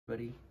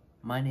everybody,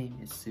 my name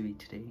is Sui.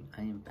 Today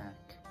I am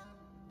back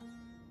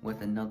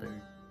with another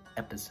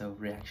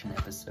reaction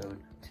episode.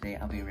 Today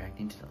I'll be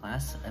reacting to the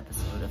last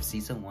episode of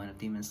season 1 of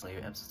Demon Slayer,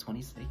 episode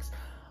 26.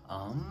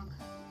 I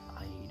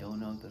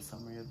don't know the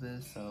summary of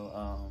this,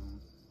 so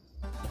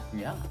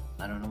yeah,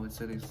 I don't know what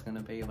it's gonna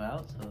be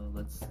about, so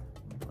let's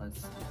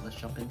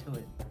jump into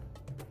it.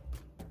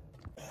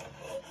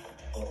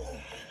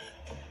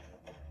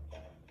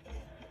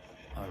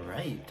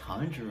 Alright,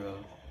 Tanjiro.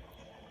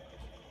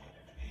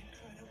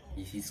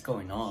 He's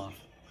going off.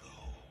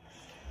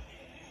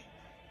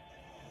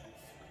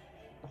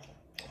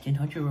 Can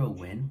Tanjiro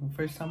win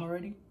first time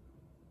already?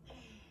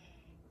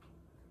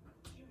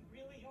 You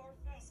really are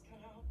fast,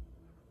 Kyle.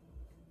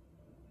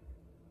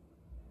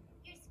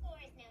 Your score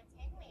is now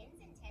 10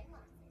 wins and 10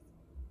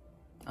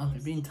 losses. Oh,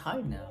 they're being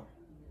tied now.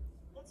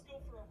 Let's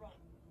go for a run.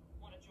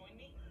 Want to join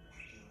me?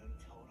 Are you in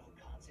total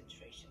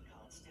concentration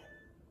constant?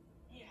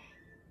 Yeah.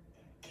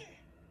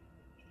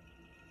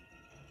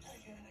 I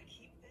gotta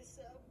keep this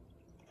up.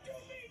 Do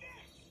me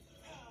next!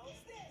 How's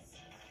this?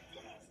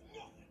 That's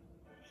nothing.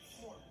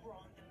 More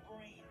brawn than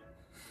brain.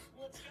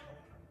 Let's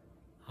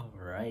go.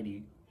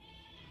 Alrighty.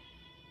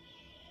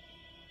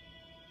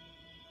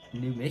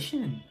 New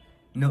mission.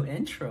 No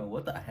intro.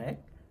 What the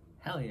heck?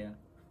 Hell yeah.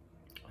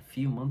 A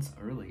few months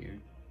earlier.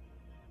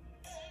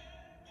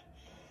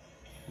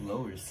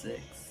 Lower 6.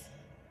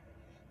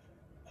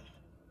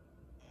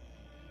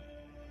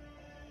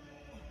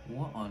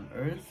 What on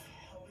earth?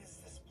 How is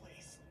this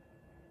place?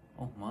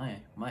 Oh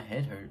my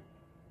head hurt.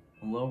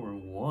 Lower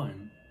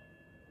 1.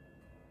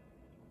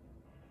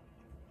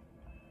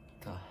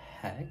 The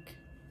heck?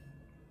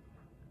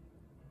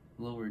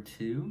 Lower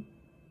 2?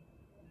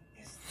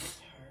 Is this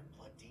her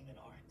blood demon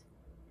art?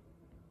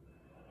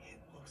 It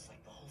looks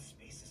like the whole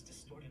space is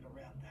distorted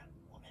around that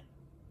woman.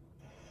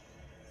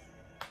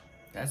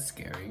 That's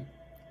scary.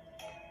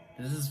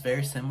 This is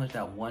very similar to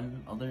that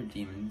one other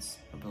demon's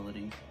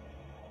ability.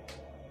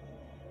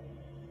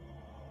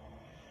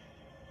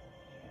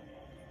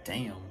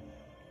 Damn.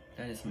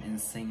 That is some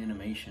insane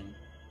animation.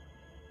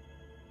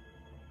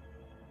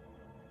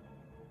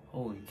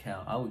 Holy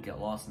cow, I would get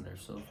lost in there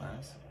so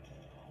fast.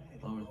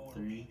 Only the Lower lower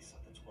 3. peaks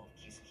of the 12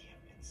 Kizuki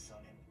have been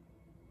summoned.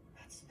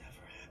 That's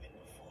never happened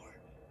before.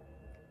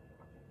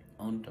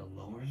 On the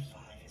Lower lowers?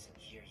 5 isn't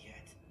here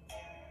yet.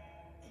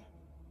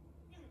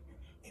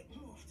 It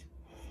moved.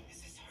 Is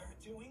this her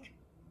doing?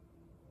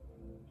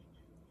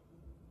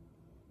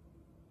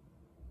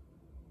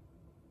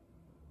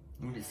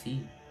 What is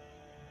he?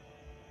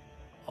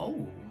 Oh,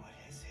 What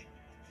is it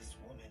with this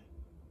woman?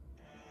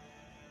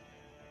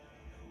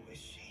 Who is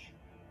she?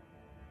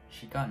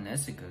 she got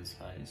Nezuko's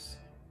eyes.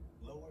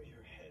 Lower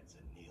your heads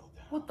and kneel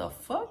down. What the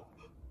fuck?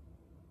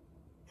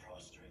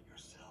 Prostrate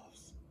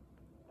yourselves.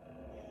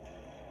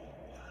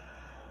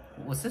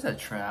 Was this a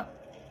trap?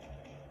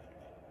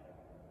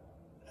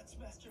 That's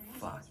Master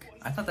Fuck. Muzan's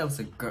voice. I thought that was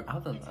a girl. I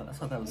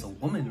thought that was a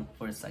woman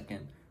for a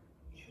second.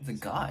 It's a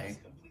guy.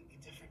 It's completely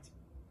different.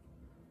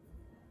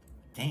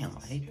 Damn,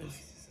 I hate this.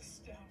 This is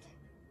astounding.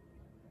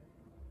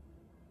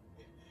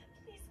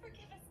 Please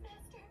forgive us,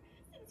 Master,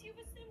 since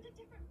you've assumed a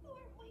different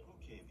form. Who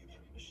gave you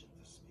permission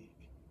to speak?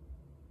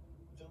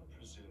 Don't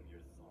presume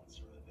your thoughts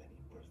are of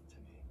any worth to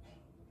me.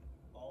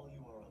 All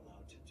you are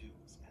allowed to do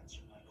is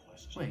answer my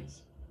questions. Wait.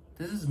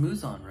 This is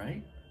Muzan,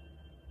 right?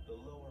 The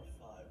lower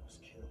 5 was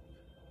killed.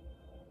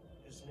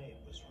 His name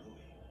was Rui.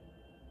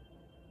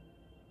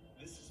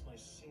 This is my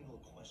single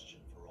question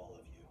for all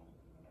of you.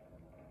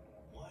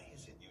 Why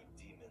is it you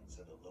demons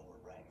in the lower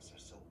ranks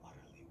are so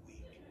utterly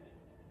weak?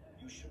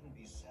 You shouldn't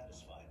be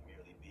satisfied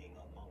merely being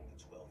among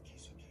the 12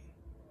 Kizuki.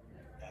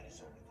 That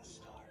is only the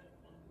start.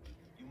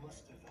 You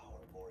must devour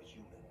more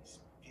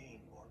humans,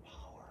 gain more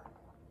power.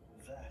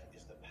 That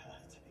is the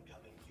path to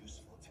becoming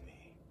useful to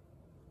me.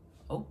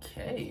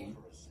 Okay.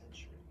 For a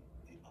century,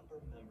 the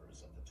upper members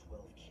of the 12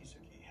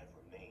 Kizuki have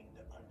remained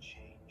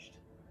unchanged.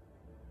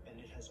 And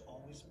it has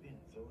always been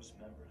those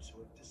members who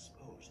have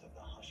disposed of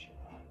the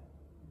Hashira.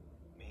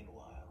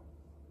 Meanwhile,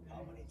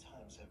 how many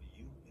times have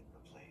you been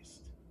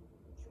replaced?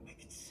 You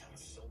make it sound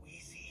so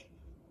easy.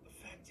 The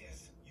fact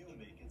is, you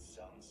make it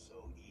sound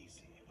so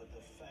easy, but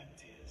the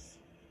fact is...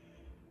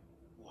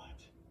 What?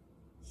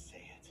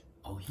 Say it.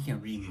 Oh, he can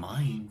read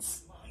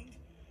minds. Mind?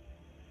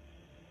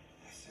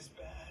 This is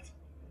bad.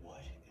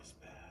 What is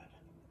bad?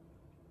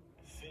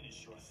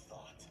 Finish your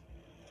thought.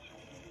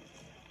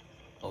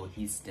 Oh,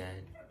 he's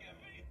dead. Forgive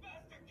me,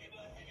 Master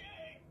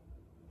Kizuki!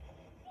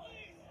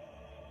 Please!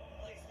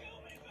 Please do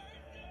me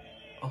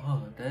mercy!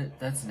 Oh,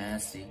 that's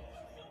nasty. So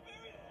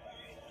very,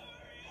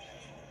 very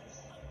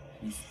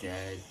sorry! He's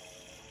dead.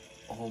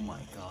 Oh my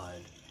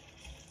god.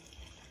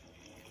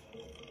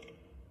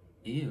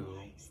 Ew.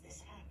 Why is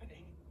this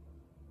happening?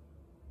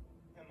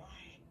 Am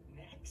I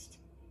next?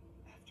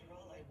 After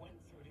all I went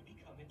through to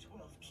become a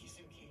 12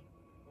 Kizuki,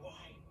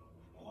 why?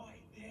 Why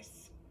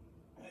this?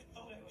 I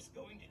thought I was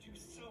going to do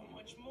so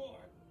much more.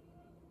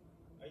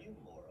 Are you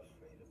more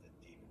afraid of the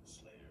demon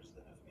slayers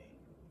than of me?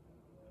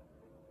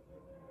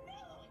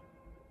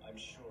 I'm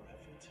sure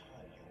every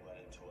time you run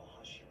into a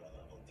Hashira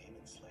level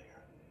demon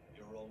slayer,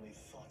 you're only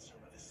only thoughts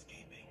are of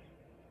escaping.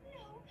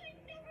 No, I'd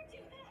never do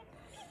that.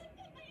 I would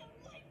put my own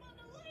life on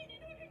the line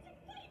in order to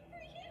fight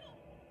for you.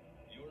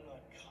 You're not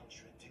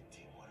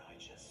contradicting what I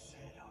just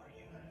said, are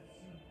you?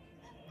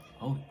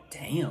 Oh,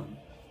 damn.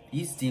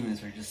 These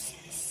demons are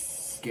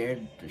just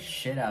scared the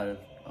shit out of...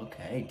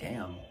 Okay,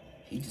 damn.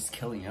 He's just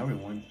killing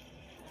everyone.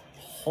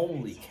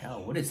 Holy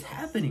cow, what is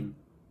happening?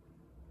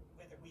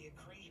 Whether we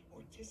agree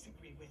or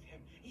disagree with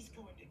him, he's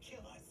going to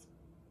kill us.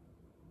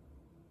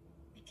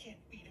 We can't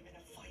beat him in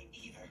a fight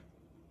either.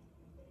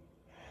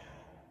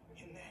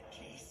 In that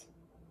case,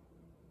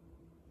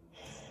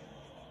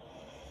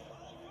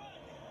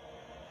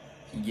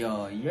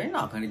 Yo, you're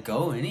not gonna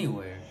go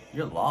anywhere.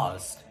 You're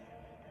lost.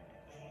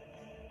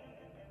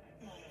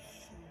 not a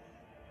fool.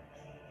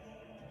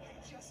 I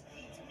just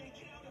need to make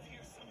it out of here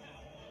somehow.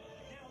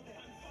 Now that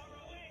I'm far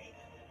away.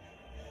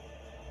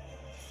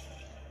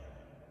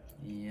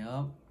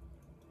 Yup.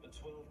 The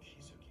 12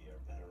 Kizuki are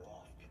better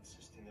off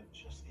consisting of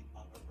just the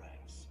upper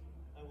ranks.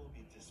 I will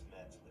be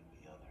dismantling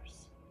the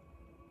others.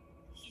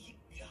 You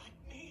got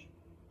me?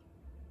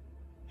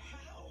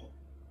 How?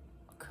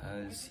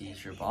 Cause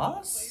he's your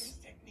boss? Player's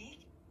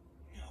technique?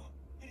 No,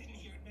 I didn't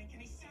hear it make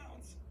any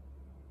sounds.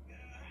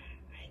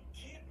 I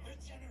can't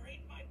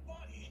regenerate my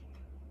body.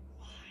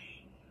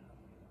 Why?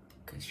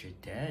 Cause you're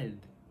dead.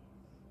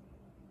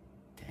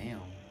 Damn.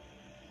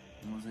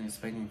 I wasn't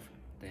expecting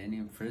the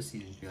ending of the first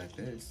season to be like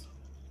this.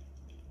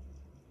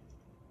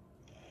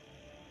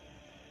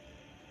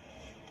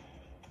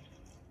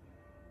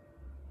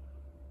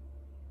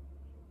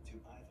 Do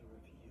either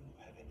of you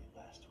have any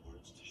last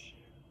words to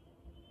share?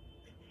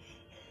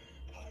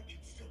 I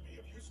can still be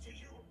of use to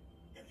you.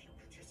 If you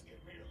could just give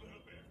me a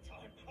little bit of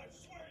time, I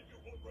swear you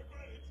won't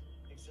regret it.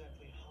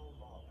 Exactly how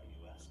long are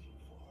you asking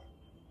for?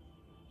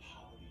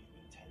 How do you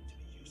intend to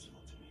be useful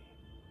to me?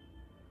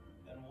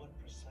 And what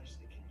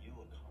precisely can you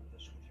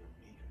accomplish with your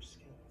meager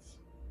skills?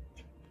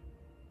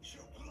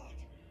 Your blood.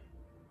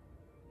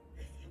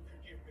 If you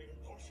could give me a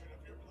portion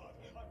of your blood,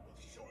 I will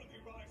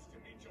surely rise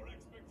to meet your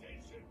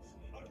expectations.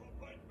 I will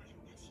fight for you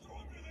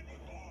stronger than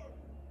before.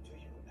 Do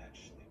you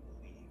actually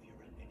believe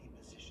you're in any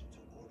position to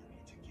order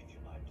me to give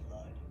you my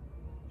blood?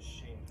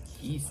 Shameless.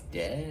 He's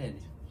dead.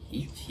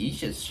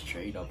 He's just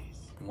straight up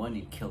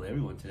wanting to kill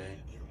everyone today.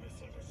 You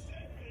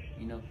misunderstand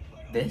me. You know,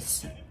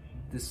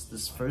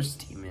 this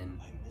first demon,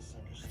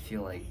 I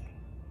feel like,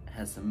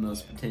 has the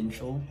most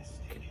potential.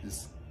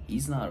 Cause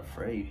he's not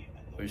afraid.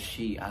 Or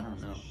she, I don't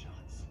know.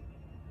 Shots.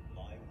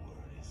 My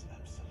word is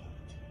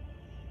absolute.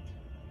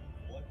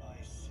 What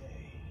I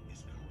say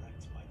is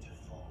correct by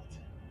default.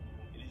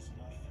 It is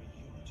not for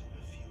you to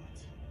refute.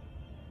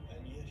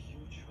 And yet you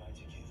try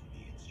to give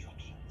me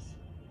instructions.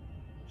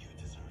 You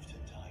deserve to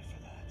die for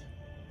that.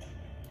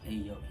 Hey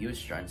yo, he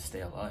was trying to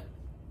stay alive.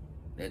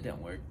 That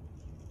didn't work.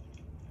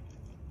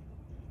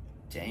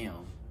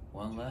 Damn,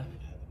 one left.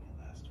 Do you have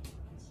any last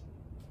words?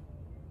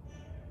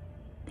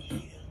 He'll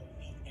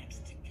be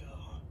next to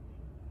go.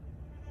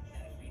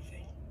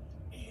 Everything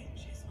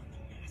hinges on the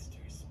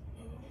Master's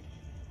move.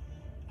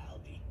 I'll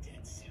be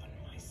dead soon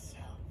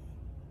myself.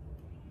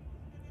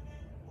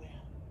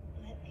 Well,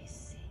 let me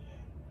see.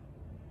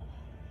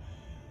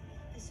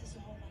 This is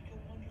all like a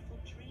wonderful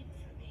dream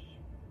for me.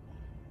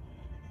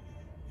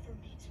 For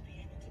me to be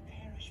able to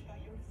perish by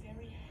your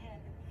very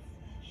hand in the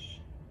flesh.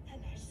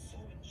 And I so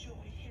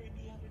enjoyed hearing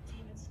the other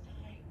demons'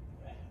 dying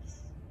breaths.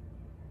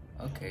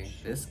 Okay,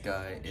 this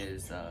guy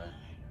is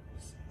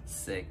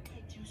sick.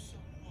 I do so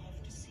love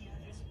to see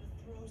others in the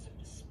throes of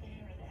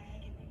despair and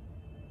agony.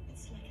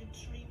 It's like a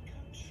dream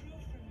come true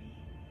for me.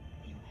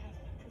 You have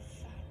my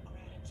profound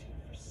gratitude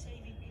for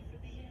saving me for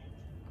the end.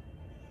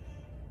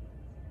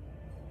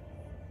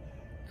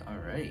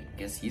 Alright,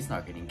 guess he's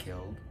not getting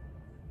killed.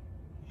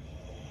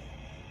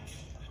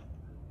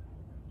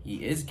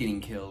 He is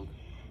getting killed.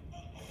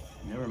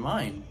 Never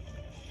mind.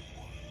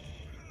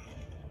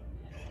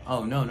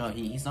 Oh no,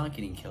 he's not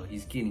getting killed.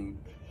 He's getting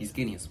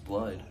his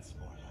blood. That's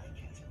more like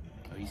it.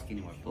 Oh, he's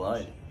getting more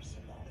blood. Generous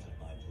amount of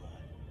my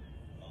blood.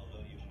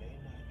 Although you may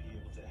not be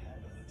able to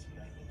handle its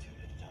magnitude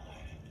in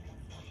time.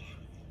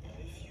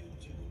 If you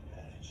do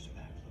manage to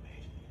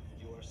acclimate,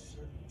 you are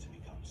certain to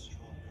become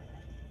stronger.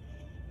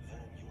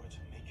 Then you are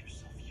to make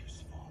yourself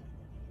useful.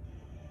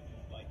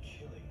 By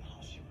killing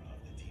Hashira of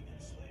the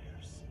Demon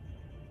Slayers.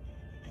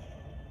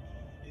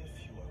 If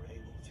you are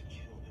able to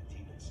kill the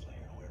Demon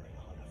Slayer wearing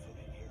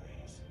Hanafuda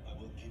earrings, I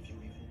will give you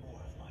even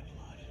more of my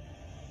blood.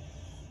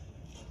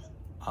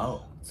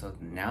 Oh, so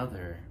now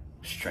they're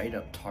straight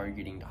up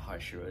targeting the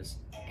Hashiras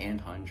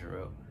and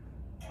Tanjiro.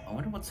 I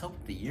wonder what's up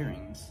with the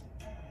earrings.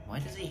 Why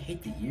does he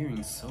hate the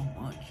earrings so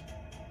much?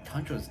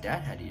 Tanjiro's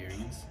dad had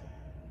earrings.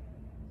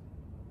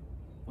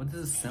 What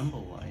does it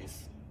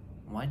symbolize?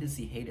 Why does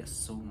he hate it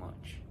so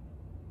much?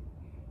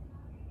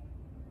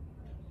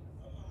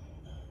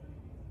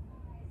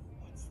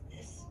 What's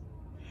this?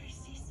 I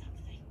see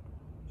something.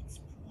 It's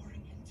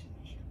pouring into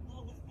me,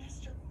 along with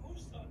Master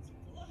Musan's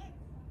blood.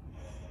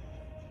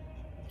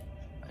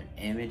 An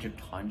image of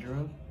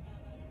Tanjiro?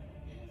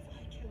 If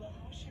I kill a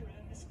Hashira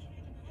in this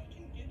kingdom, I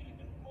can get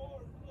even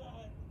more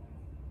blood.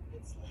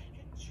 It's like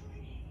a dream.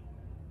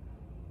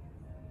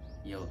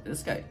 Yo,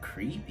 this guy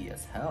creepy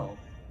as hell.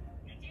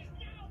 It is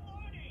now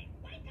morning.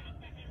 Wake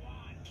up,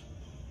 everyone.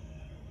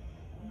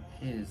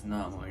 It is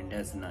not morning,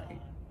 that's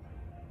night.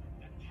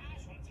 The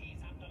casualties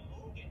of the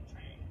Mugen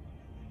train.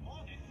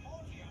 More than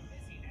 40 are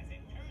missing as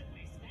it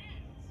currently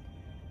stands.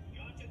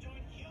 You ought to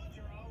join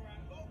Kyojuro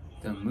and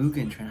Goku. The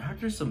Mugen Train, how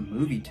there's a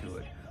movie to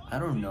it? I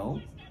don't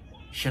know.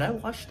 Should I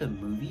watch the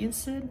movie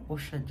instead? Or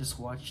should I just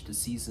watch the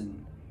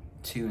season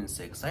 2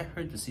 instead? Because I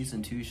heard the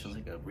season 2 shows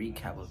like a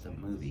recap of the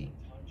movie.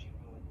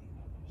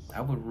 I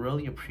would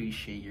really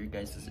appreciate your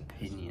guys'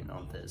 opinion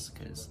on this,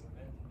 because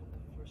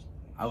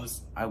I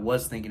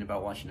was thinking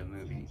about watching the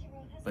movie,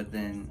 but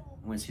then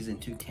when season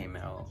 2 came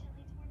out,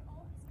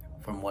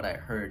 from what I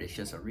heard, it's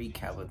just a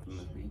recap of the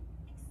movie.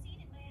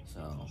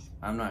 So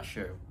I'm not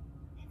sure.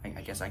 I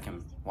guess I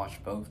can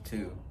watch both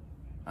too.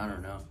 I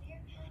don't know. I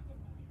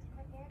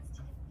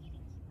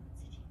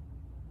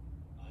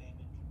am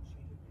in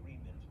complete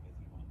agreement with you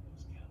on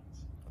those counts.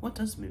 What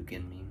does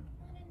Mugen mean?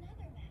 On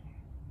another matter,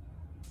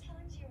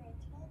 Tanjiro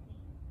told me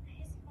that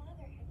his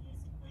father had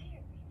used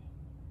fire breathing.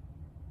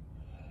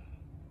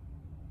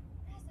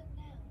 As of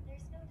now,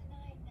 there's no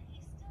denying that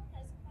he still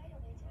has quite a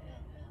way to go.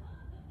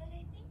 But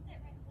I think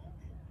that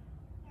Rengoku,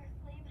 our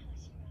flame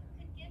Hashira,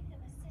 could give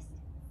him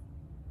assistance.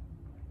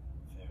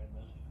 Fair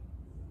enough.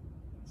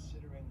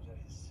 Considering that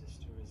his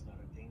sister is not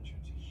a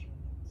danger to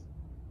humans,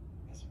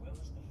 as well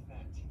as the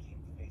fact he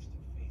came face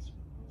to face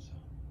with Muzan,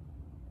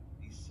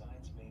 these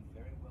signs may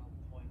very well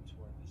point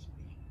toward this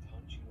being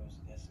Tanjiro's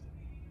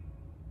destiny.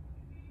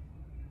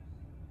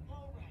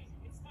 All right,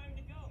 it's time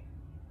to go.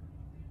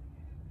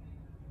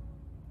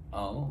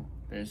 Oh,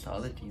 there's the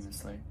other Demon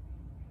Slayer.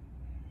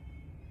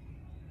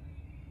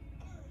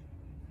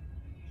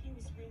 He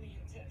was really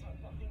intent on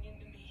bumping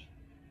into me.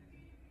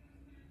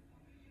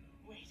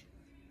 Wait,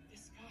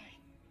 this guy.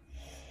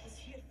 Was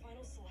he at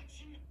final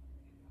selection?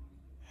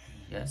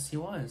 Yes, he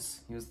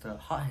was. He was the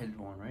hot-headed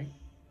one, right?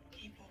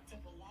 He bulked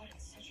up a lot in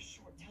such a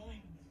short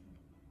time.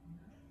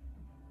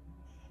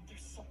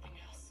 There's something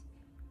else.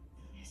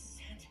 His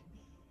scent.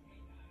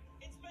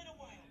 It's been a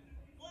while.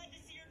 Glad to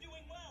see you're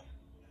doing well.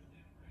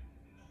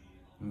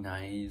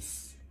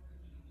 Nice.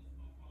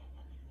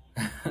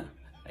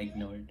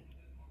 Ignored.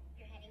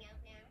 You're heading out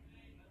now?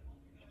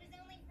 It was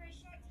only for a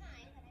short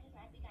time, but I'm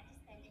glad we got to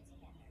spend it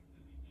together.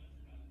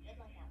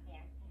 Good luck out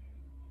there.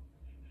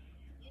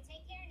 You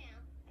take care now.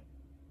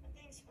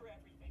 Thanks for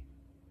everything.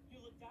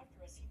 You looked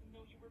after us even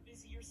though you were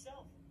busy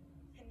yourself.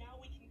 And now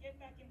we can get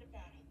back into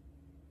battle.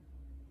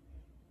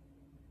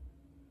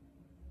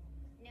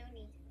 No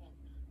need to thank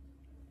me.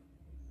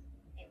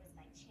 It was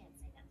by chance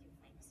I got through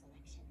final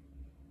selection.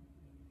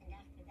 And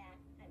after that,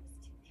 I was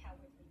too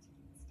cowardly to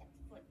even step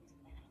foot into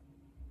battle.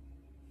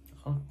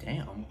 Oh,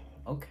 damn.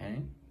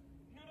 Okay.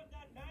 None of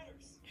that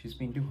matters. She's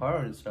being too hard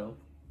on herself.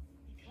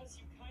 Because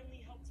you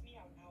kindly helped me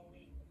out,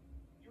 Aoi.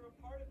 You're a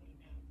part of me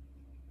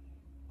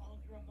now. All of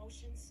your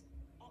emotions,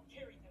 I'll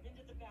carry them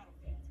into the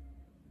battlefield.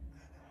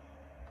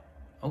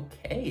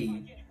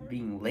 Okay.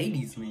 Being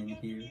ladies man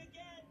here.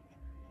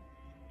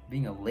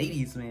 Being a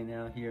ladies man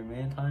out here,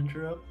 man,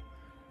 Tanjiro.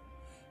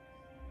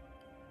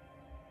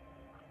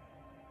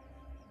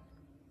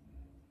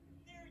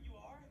 There you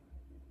are.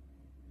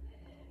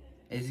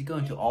 Is he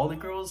going to all the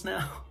girls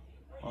now?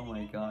 Oh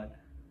my god.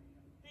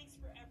 Thanks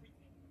for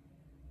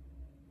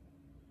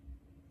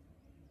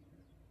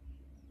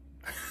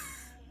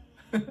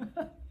everything.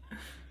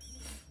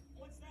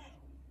 What's that?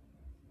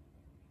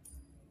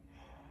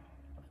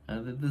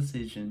 Another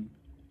decision.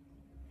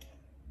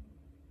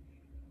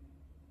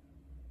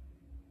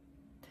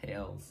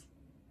 Tails.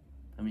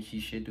 I mean, she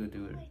should do it. All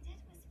I did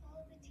was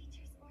follow the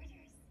teacher's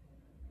orders.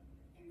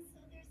 And so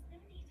there's no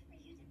need for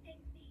you to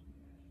thank me.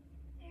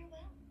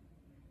 Farewell.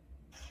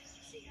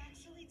 She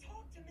actually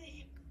talked to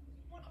me.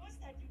 What was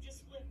that you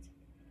just flipped?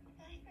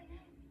 Bye for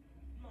now.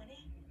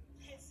 Money?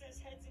 It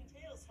says heads and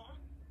tails, huh?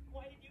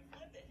 Why did you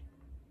flip it?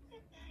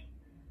 Goodbye.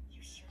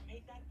 You sure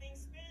made that thing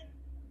spin.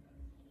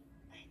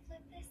 I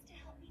flipped this to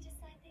help me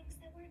decide things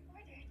that weren't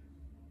ordered.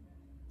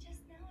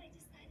 Just now I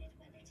decided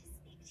whether to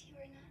speak to you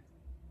or not.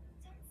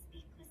 Don't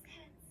speak was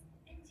heads,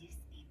 and do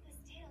speak was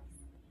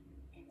tails.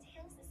 And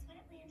tails is what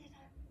it landed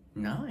on.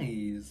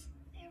 Nice.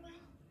 Farewell.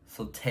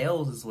 So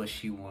Tails is what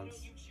she Why wants.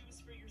 don't you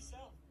choose for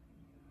yourself?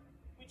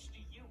 Which do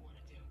you want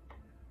to do?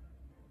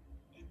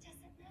 It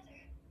doesn't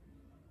matter.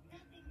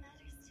 Nothing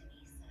matters to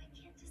me, so I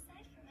can't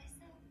decide for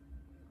myself.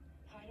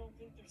 I don't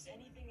think there's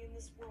anything in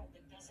this world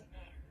that doesn't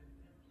matter.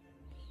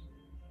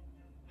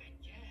 I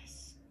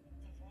guess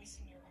the voice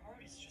in your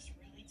heart is just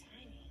really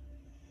tiny.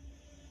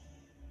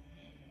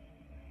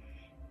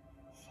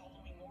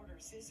 Following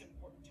orders is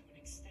important to an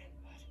extent,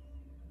 but...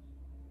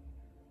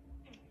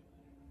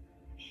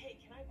 Hey,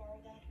 can I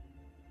borrow that?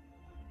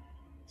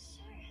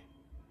 Sure.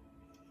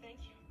 Thank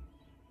you.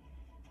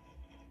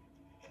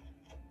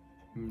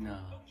 No.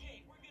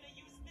 Okay, we're gonna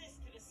use this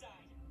to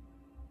decide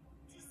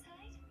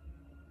Decide?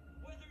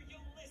 whether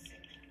you'll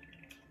listen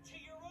to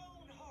your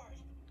own heart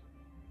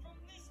from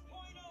this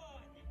point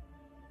on.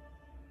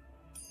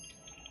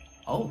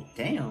 Oh,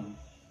 damn.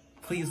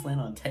 Please land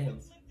on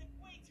Tails. Lifted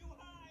way too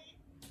high.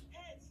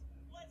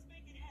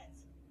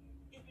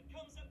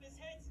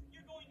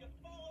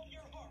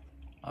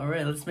 All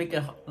right, let's make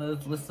a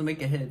heads.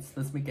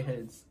 Let's make a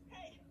heads.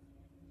 Hey,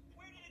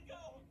 where did it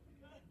go?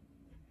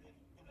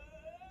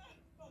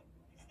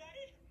 Is that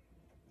it?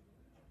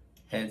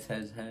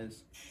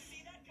 Heads.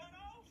 See that cut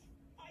off?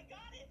 I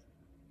got it.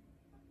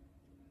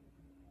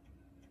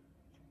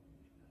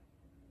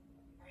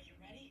 Are you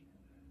ready?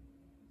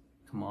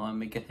 Come on,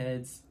 make it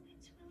heads.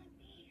 Which will it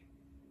be?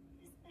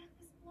 This back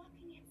was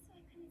blocking it, so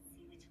I couldn't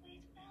see which way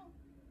it fell.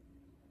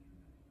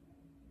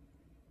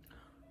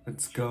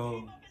 Let's go.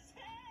 Came up his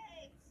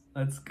heads.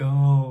 Let's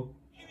go.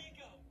 Here you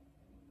go.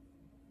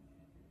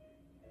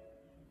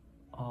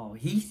 Oh,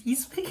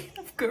 he's picking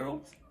up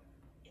girls.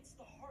 It's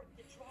the heart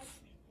that drives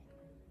me,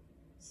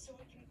 so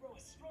it can grow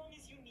as strong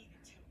as you need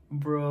it to.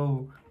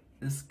 Bro,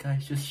 this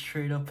guy's just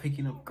straight up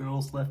picking up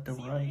girls left and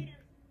See you right. later.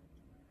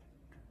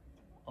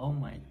 Oh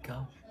my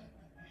god.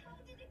 How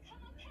did it come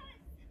up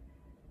heads?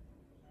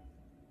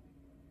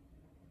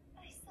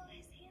 I saw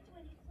his hand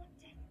when he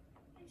flipped it.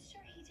 I'm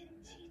sure he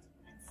didn't cheat,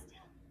 but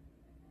still.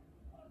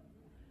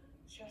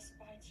 Just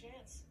by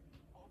chance.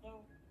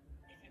 Although,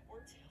 if it were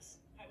tails,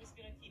 I was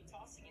gonna keep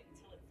tossing it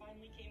until it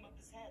finally came up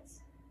his heads.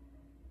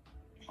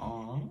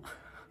 Aw.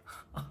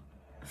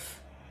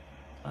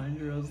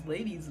 Tanjiro's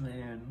ladies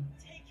man.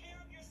 Take care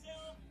of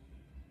yourself.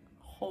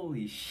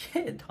 Holy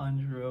shit,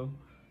 Tanjiro.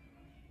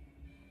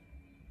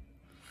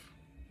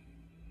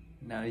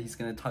 Now he's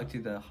gonna talk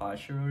to the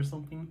Hashira or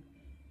something?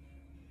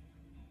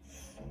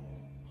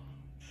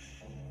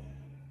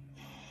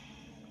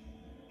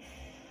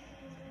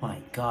 My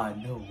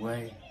god, no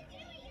way.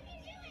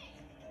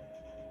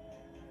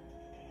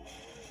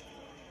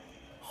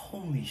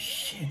 Holy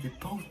shit, they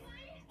both...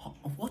 Oh,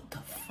 what the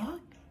fuck?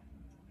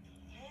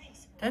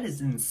 Thanks. That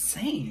is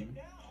insane.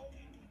 Now,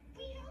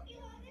 We hope you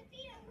all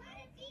defeat a lot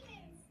of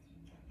demons.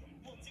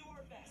 we'll do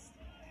our best.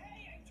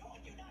 Hey, I told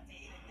you not to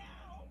eat it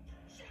now.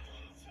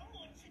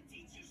 Someone should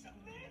teach you some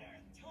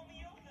manners.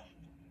 Tomioka.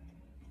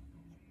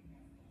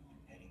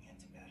 Heading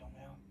into battle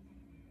now?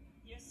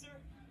 Yes, sir.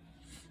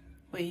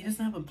 Wait, he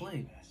doesn't have a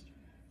blade. Master.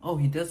 Oh,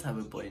 he does have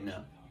a blade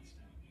now.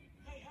 Constant.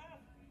 I have.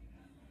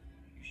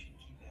 You should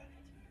keep at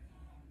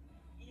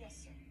it. Yes,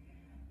 sir.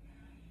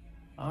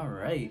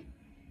 Alright.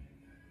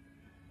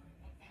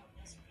 About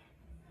Nezura.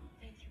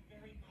 Thank you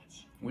very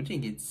much. We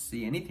didn't get to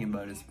see anything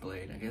about his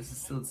blade. I guess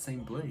it's still the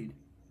same blade.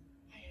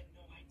 I had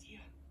no idea.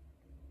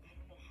 I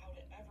don't know how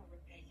to ever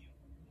repay you.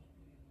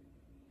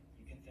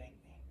 You can thank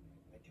me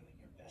by doing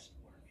your best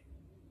work.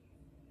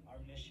 Our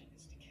mission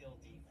is to kill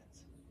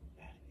demons.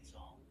 That is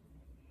all.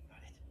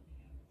 Got it?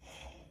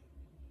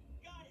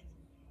 Got it.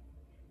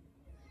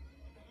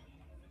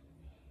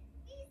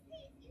 Be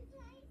safe, you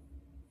guys.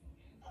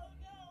 Oh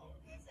no!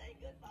 Say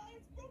goodbye.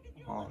 It's broken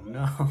your Oh heart.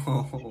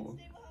 no.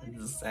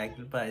 It's a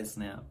sacrifice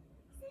now.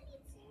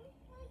 Zenitsu,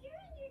 while you're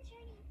on your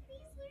journey,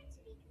 please learn to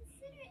be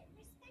considerate and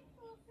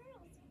respectful of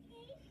girls,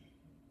 okay?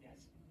 Yes.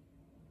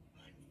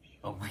 I'm feeling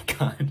Oh my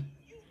god.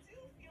 you do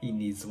feel He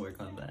needs to work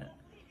on that.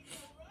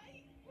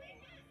 right? We're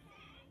not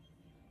sad.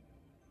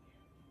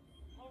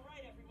 All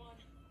right, everyone.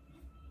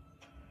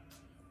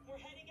 We're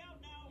heading out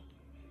now.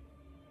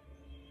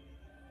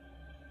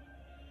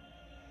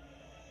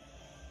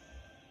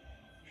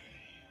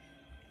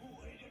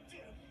 Wait a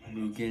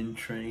damn Mugen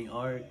training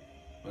art.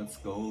 Let's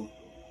go. What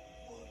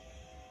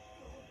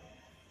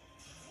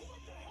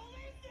the hell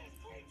is this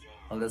creature?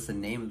 Oh, that's the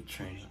name of the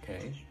train,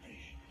 okay.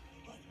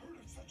 I've heard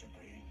of such a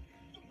being.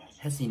 The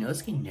master Has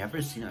Inosuke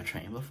never seen a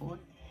train before?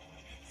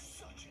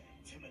 such an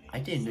intimidating. I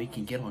didn't know you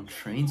can get on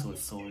trains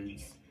with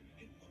swords.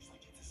 It looks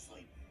like it's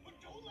asleep, but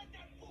don't let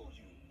that fool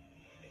you.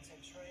 It's a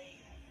train.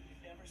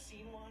 You've never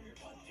seen one? You're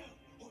bugged out,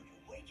 or you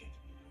wake it.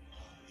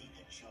 I'll lead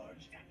the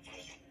charge to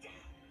take it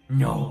down.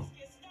 No!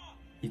 Get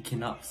stopped. You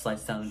cannot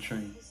slice down a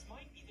train. This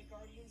might be the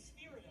guardian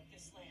spirit of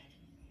this land,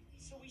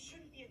 so we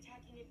shouldn't be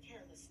attacking it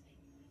carelessly.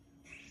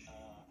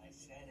 I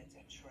said it's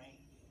a train.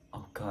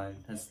 Oh god.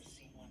 Never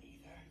seen one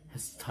either.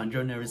 Has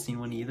Tanjiro never seen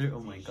one either? Oh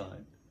my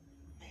god.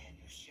 Man,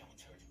 you're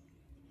sheltered.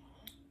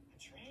 A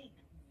train.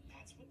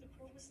 That's what the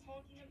crow was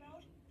talking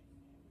about?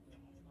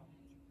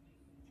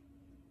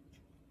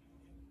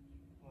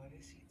 What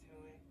is he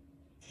doing?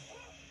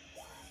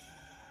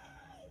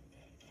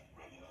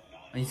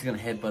 And he's gonna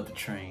headbutt the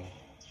train.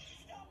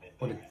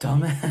 What a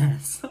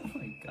dumbass. Oh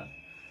my god.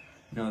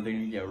 No, they're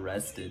gonna get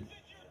arrested.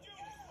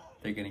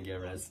 They're gonna get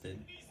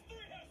arrested. These three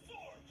have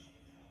swords!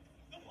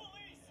 The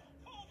police!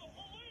 Call the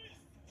police!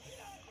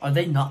 Are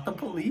they not the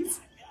police?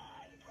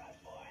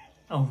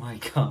 Oh my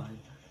god.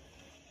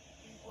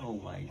 Oh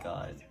my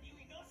god.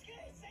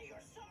 Say you're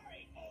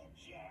sorry! Oh,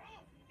 yeah?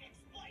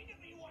 Explain to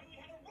me why we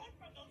had to run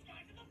from those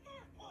guys in the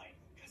first place!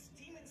 Because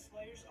demon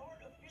slayers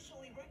aren't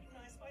officially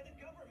recognized by the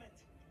government.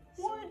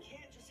 So What? we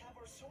can't just have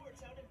our swords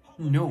out in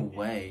public. No like that.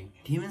 way.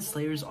 Demon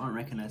Slayers aren't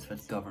recognized by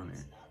the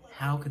government.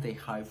 How could they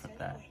hide from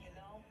that? You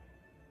know?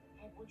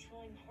 But we're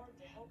trying hard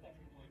to help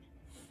everyone.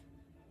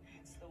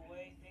 That's the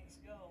way things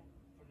go.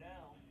 For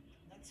now,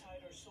 let's hide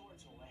our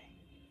swords away.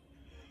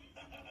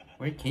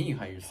 Where can you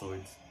hide your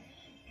swords?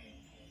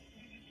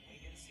 We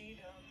can see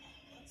them.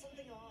 Put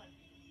something on.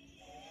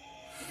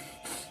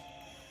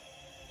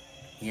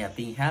 Yeah,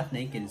 being half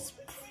naked is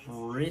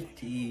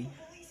pretty.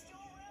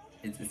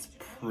 It's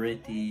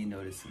pretty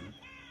noticeable.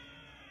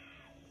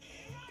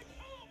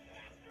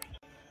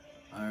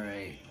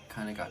 Alright,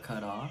 kinda got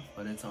cut off,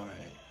 but it's alright.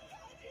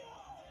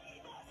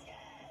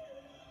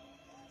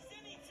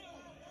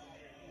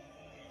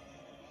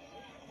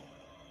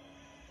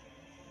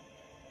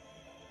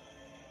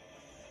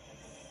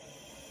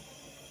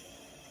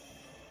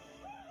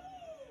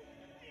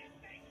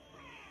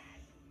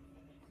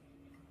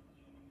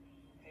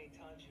 Hey,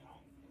 Tanjiro.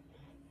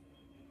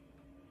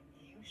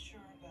 You sure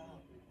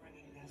about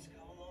bringing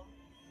Nezuko along?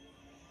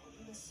 Will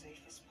be the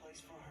safest place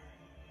for her?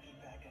 Be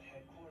back at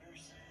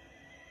headquarters?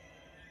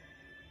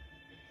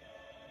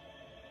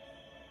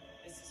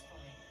 This is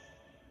fine.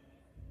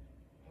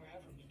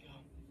 Wherever we go,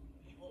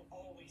 we will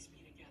always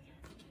be together.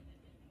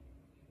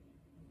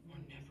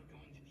 We're never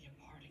going to be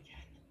apart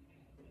again.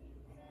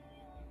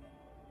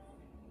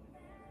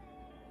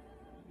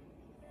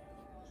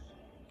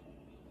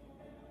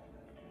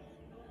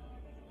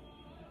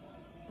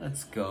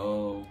 Let's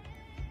go.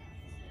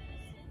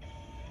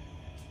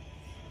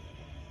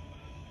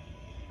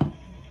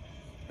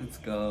 Let's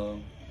go.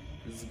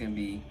 This is gonna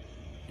be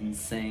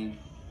insane.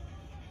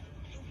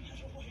 No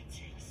matter what it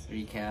takes,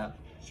 Recap.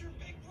 your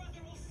big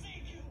brother will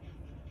save you.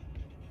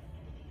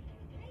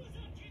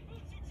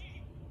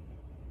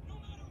 No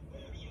matter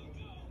where you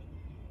go,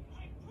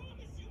 I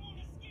promise you won't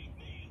escape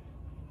me.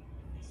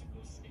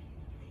 Nezuko, stay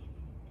with me.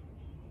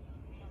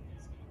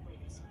 Nothing's gonna break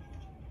us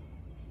apart.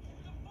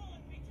 The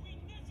bond between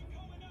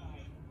Nezuko and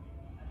I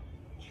cannot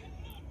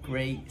be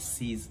Great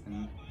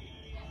season.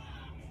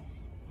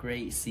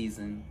 Great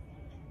season.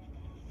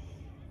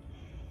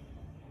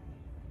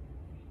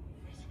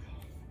 Nezuko,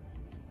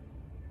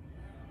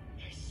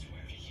 I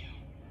swear to you.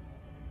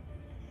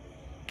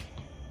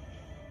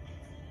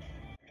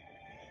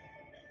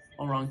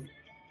 Oh,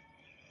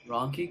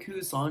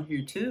 Rankiku's on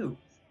here too.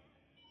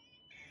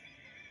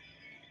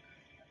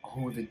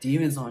 Oh, the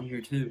demon's on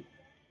here too.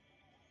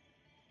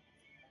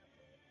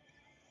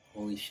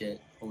 Holy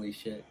shit, holy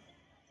shit.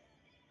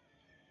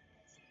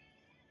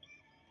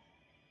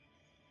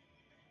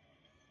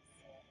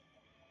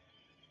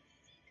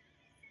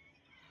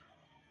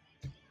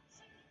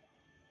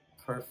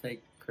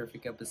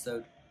 Perfect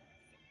episode.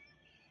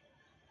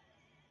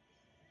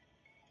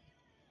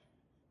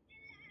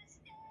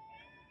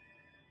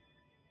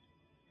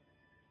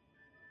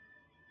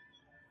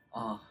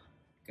 Ah,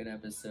 good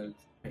episode.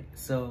 Right,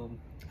 so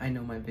I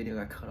know my video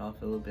got cut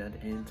off a little bit at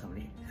the end.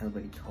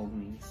 Somebody told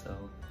me, so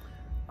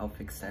I'll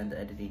fix that in the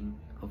editing.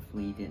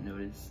 Hopefully you didn't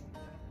notice.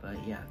 But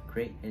yeah,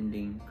 great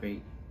ending.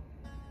 Great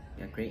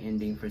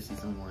ending for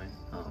season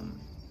 1.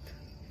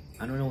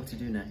 I don't know what to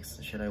do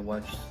next. Should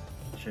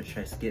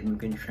I skip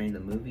Mugen Train the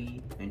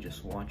movie and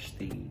just watch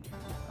the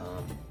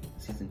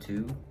season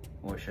 2,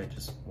 or should I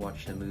just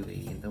watch the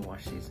movie and then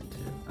watch season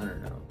 2? I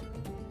don't know.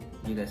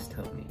 You guys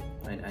tell me.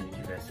 I need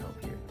you guys' help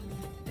here.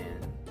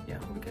 And yeah,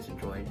 hope you guys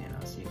enjoyed, and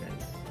I'll see you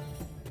guys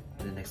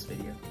in the next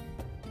video.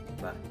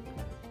 Bye.